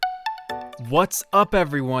What's up,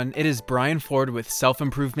 everyone? It is Brian Ford with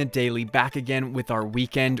Self-Improvement Daily, back again with our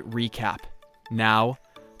weekend recap. Now,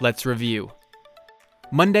 let's review.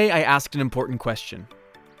 Monday, I asked an important question.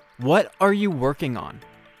 What are you working on?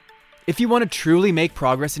 If you want to truly make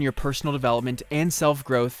progress in your personal development and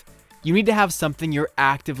self-growth, you need to have something you're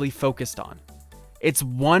actively focused on. It's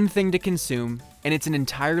one thing to consume, and it's an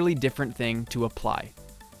entirely different thing to apply.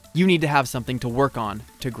 You need to have something to work on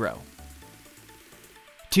to grow.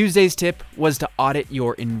 Tuesday's tip was to audit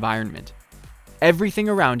your environment. Everything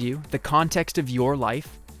around you, the context of your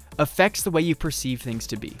life, affects the way you perceive things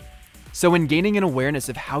to be. So in gaining an awareness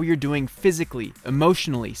of how you're doing physically,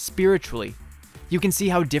 emotionally, spiritually, you can see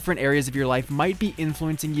how different areas of your life might be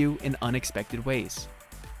influencing you in unexpected ways.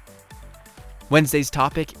 Wednesday's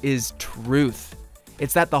topic is truth.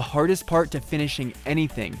 It's that the hardest part to finishing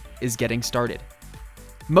anything is getting started.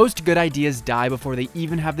 Most good ideas die before they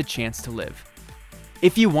even have the chance to live.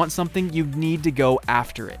 If you want something, you need to go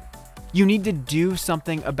after it. You need to do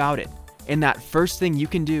something about it. And that first thing you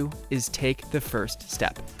can do is take the first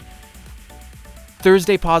step.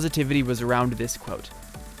 Thursday positivity was around this quote.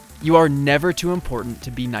 You are never too important to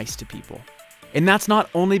be nice to people. And that's not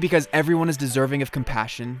only because everyone is deserving of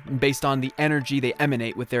compassion based on the energy they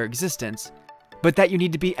emanate with their existence, but that you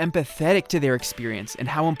need to be empathetic to their experience and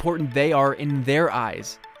how important they are in their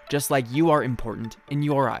eyes, just like you are important in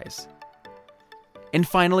your eyes. And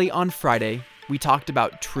finally, on Friday, we talked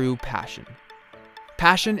about true passion.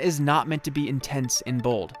 Passion is not meant to be intense and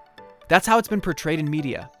bold. That's how it's been portrayed in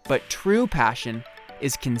media, but true passion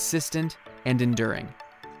is consistent and enduring.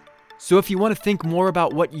 So if you want to think more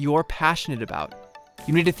about what you're passionate about,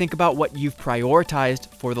 you need to think about what you've prioritized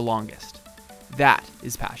for the longest. That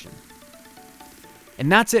is passion.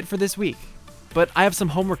 And that's it for this week, but I have some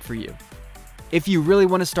homework for you. If you really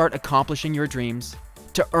want to start accomplishing your dreams,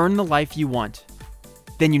 to earn the life you want,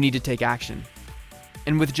 then you need to take action.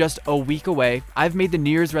 And with just a week away, I've made the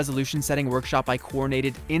New Year's resolution setting workshop I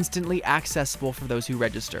coordinated instantly accessible for those who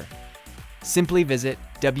register. Simply visit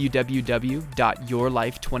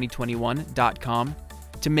www.yourlife2021.com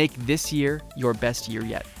to make this year your best year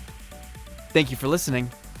yet. Thank you for listening,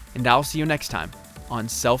 and I'll see you next time on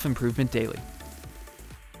Self-Improvement Daily.